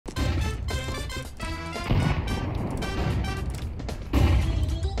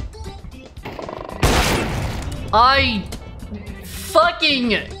I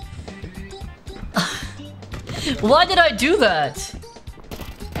fucking... Why did I do that?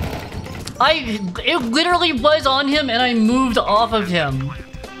 It literally was on him and I moved off of him.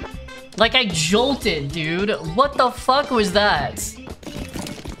 Like I jolted, dude. What the fuck was that?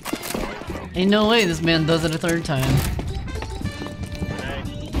 Ain't no way this man does it a third time.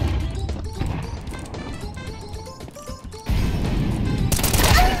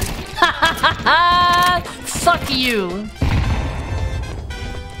 Fuck you.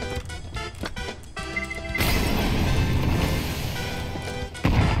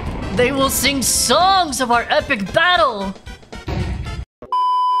 They will sing songs of our epic battle.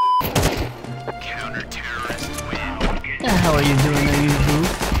 Counter-terrorist win. What the hell are you doing there, you goof?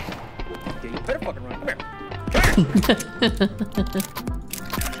 Yeah, you better fucking run. Come here.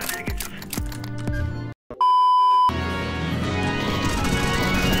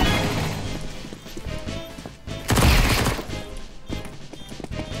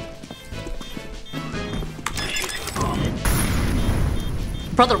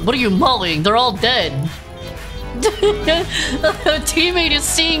 Brother, what are you mulling? They're all dead. A teammate is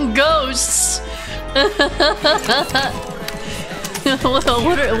seeing ghosts.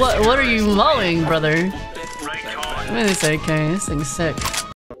 what are you mulling, brother? Wait a second, okay, this thing's sick.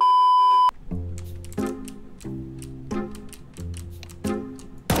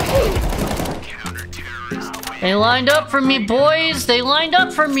 They lined up for me, boys. They lined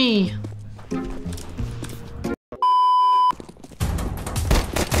up for me.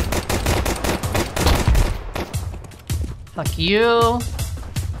 Fuck you.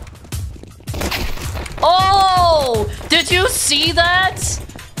 Oh! Did you see that?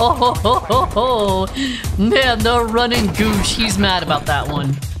 Oh, ho, ho, ho, ho. Man, the running goosh. He's mad about that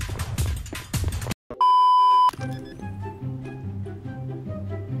one.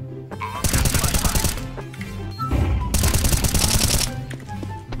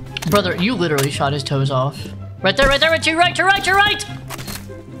 Brother, you literally shot his toes off. Right there, right there, right to your right, to your right, to your right!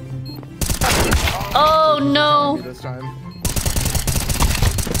 Oh no!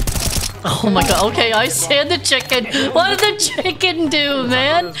 Oh my god, okay, I said the chicken. What did the chicken do,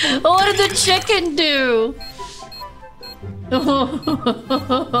 man? What did the chicken do?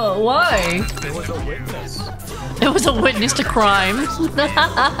 Why? It was a witness. It was a witness to crime. Get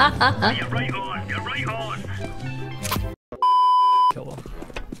right on, get right on. Kill him.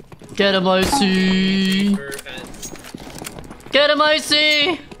 Get him, Icy. Get him,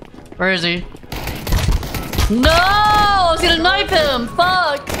 Icy. Where is he? No! I was gonna knife him!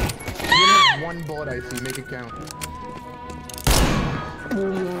 Fuck! One bullet, I see. Make it count.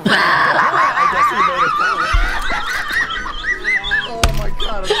 Oh my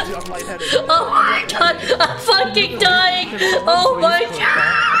god, I'm lightheaded. Oh my god, I'm fucking dying! Oh my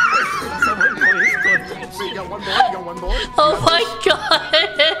god! Someone please, so you got one bullet, you got one bullet? Oh my god!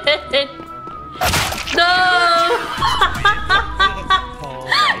 No!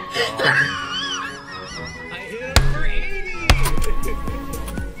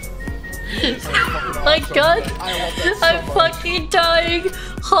 My god! I'm fucking dying!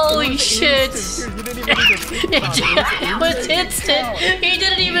 Holy shit! It was instant! He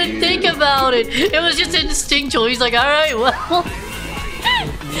didn't even think about it! It was just instinctual. He's like, alright, well...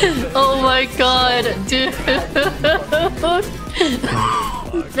 Oh my god, dude!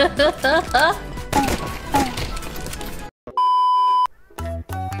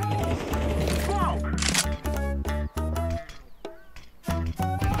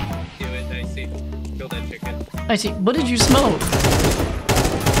 Icy, what did you smoke?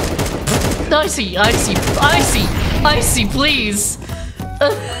 Icy, Icy, Icy, Icy, please!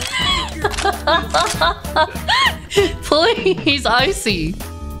 Please, Icy!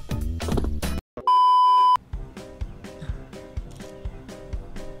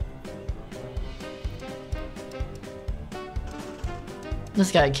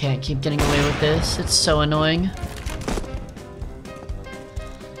 This guy can't keep getting away with this. It's so annoying.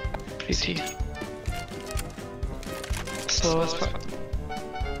 Is he? Slow as fuck.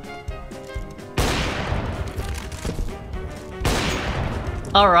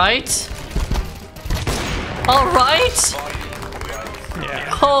 Alright. Alright! Yeah.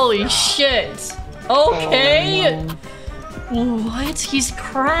 Holy shit! Okay! What? He's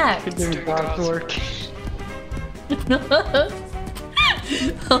cracked! Their dogs work.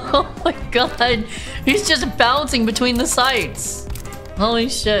 Oh my god! He's just bouncing between the sites! Holy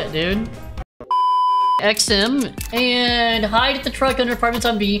shit, dude. XM and hide at the truck under apartments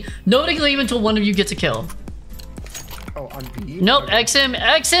on B. Nobody can leave until one of you gets a kill. Oh, on B? Nope, XM,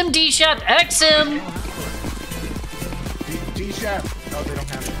 XM, D-Shap, XM! D-Shap. Oh, they don't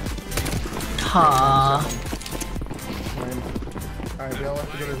have it. Ha. We all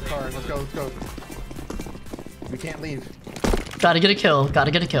have to go to the car. Let's go, let's go. We can't leave. Gotta get a kill. Gotta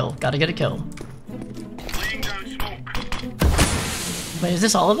get a kill. Gotta get a kill. Laying down smoke. Wait, is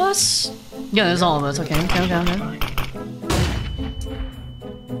this all of us? Yeah, this is all of us. Okay, okay, okay, okay.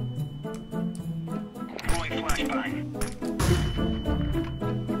 Throwing flashbang.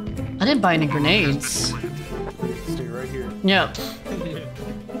 I didn't buy any grenades. Stay right here. Yep.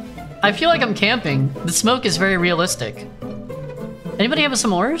 I feel like I'm camping. The smoke is very realistic. Anybody have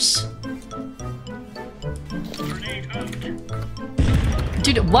some ores? Grenade out.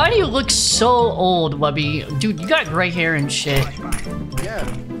 Dude, why do you look so old, Wubby? Dude, you got gray hair and shit. Yeah,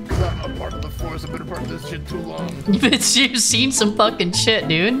 because I'm a part of the force. I've been a part of this shit too long. You've seen some fucking shit,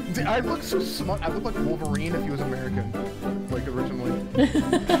 dude. Dude, I look so smart. I look like Wolverine if he was American. Like, originally.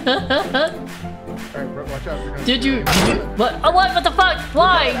 Alright, bro, watch out. Did you what? Oh, what the fuck?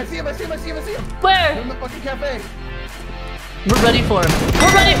 Why? I see him, I see him, I see him, I see him! Where? In the fucking cafe! We're ready for him.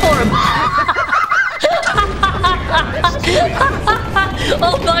 We're ready for him.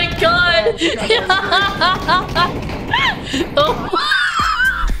 Oh my god! Oh.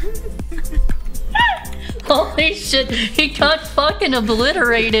 Holy shit, he got fucking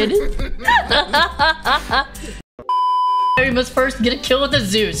obliterated. You must first get a kill with a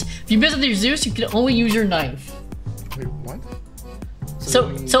Zeus. If you miss with your Zeus, you can only use your knife. Wait, what? So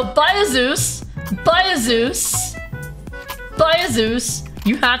buy a Zeus, buy a Zeus, buy a Zeus.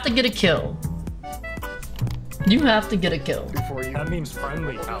 You have to get a kill. You have to get a kill. Before you, That means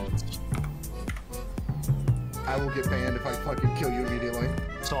friendly counts. I will get banned if I fucking kill you immediately.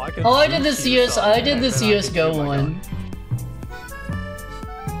 So I can. Oh, I did the shoot you CS. I did the and then I can CS:GO shoot my one. gun.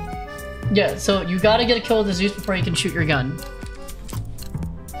 Yeah, so you gotta get a kill with the Zeus before you can shoot your gun.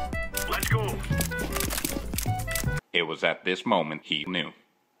 Let's go. It was at this moment he knew.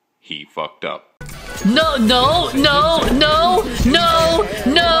 He fucked up. No, no, no, no, no,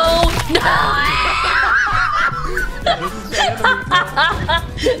 no, no!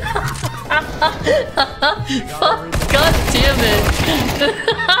 Fuck, God damn it!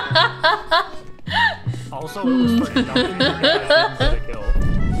 Also, it was for nothing because I didn't get a kill.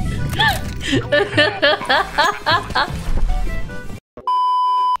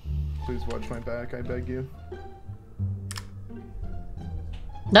 Please watch my back, I beg you.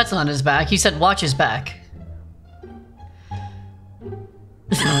 That's not his back. He said watch his back.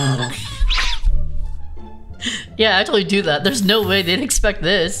 Yeah, I totally do that. There's no way they'd expect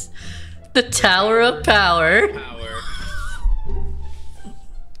this. The Tower of Power.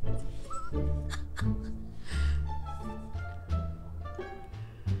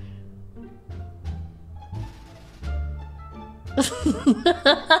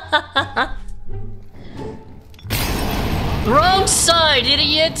 Wrong side,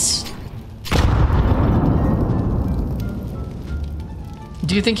 idiots!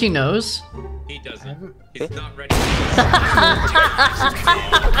 Do you think he knows? He doesn't. He's not ready.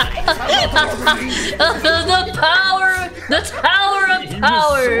 The power! The Tower of He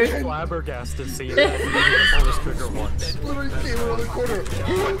Power! was so flabbergasted seeing that he didn't pull his trigger once. Literally came around the corner.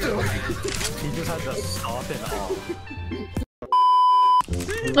 He just had to stop in awe.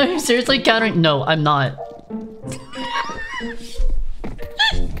 Are you seriously countering? No, I'm not.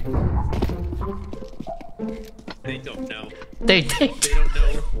 They don't know. They They don't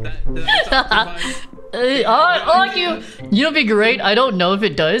know that's optimized. like you know, be great. I don't know if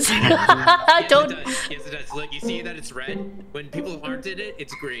it does. I don't. Yes, it does. Yes, it does. Look, you see that it's red? When people aren't in it,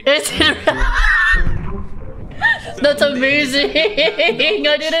 it's green. It's That's amazing.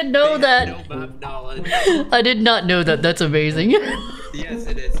 I didn't know that. No map knowledge. I did not know that. That's amazing. Yes,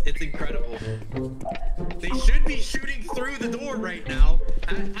 it is. It's incredible. They should be shooting through the door right now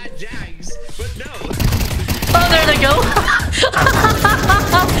at Jags, but no. Oh, there they go.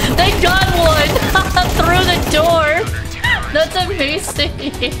 They got one through the door. That's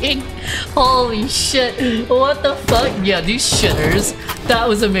amazing. Holy shit. What the fuck? Yeah, these shitters. That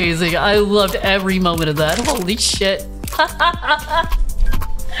was amazing. I loved every moment of that. Holy shit.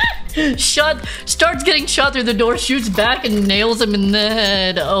 Starts getting shot through the door, shoots back and nails him in the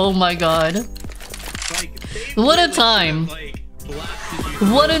head. Oh my god. Like, What a time. like, blasted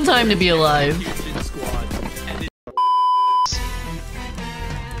you. What a time to be alive.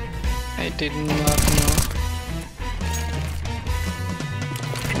 I did not know.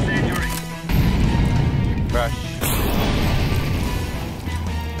 Rush.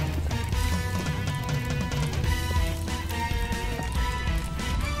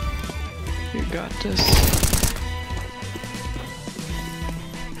 You got this.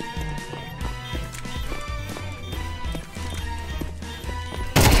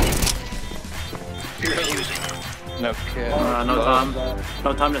 Okay. No time.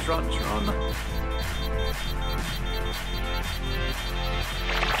 No time, let's run. Let's run.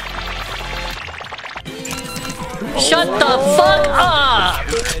 Shut the fuck up!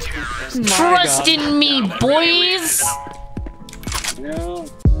 Trust in me, boys!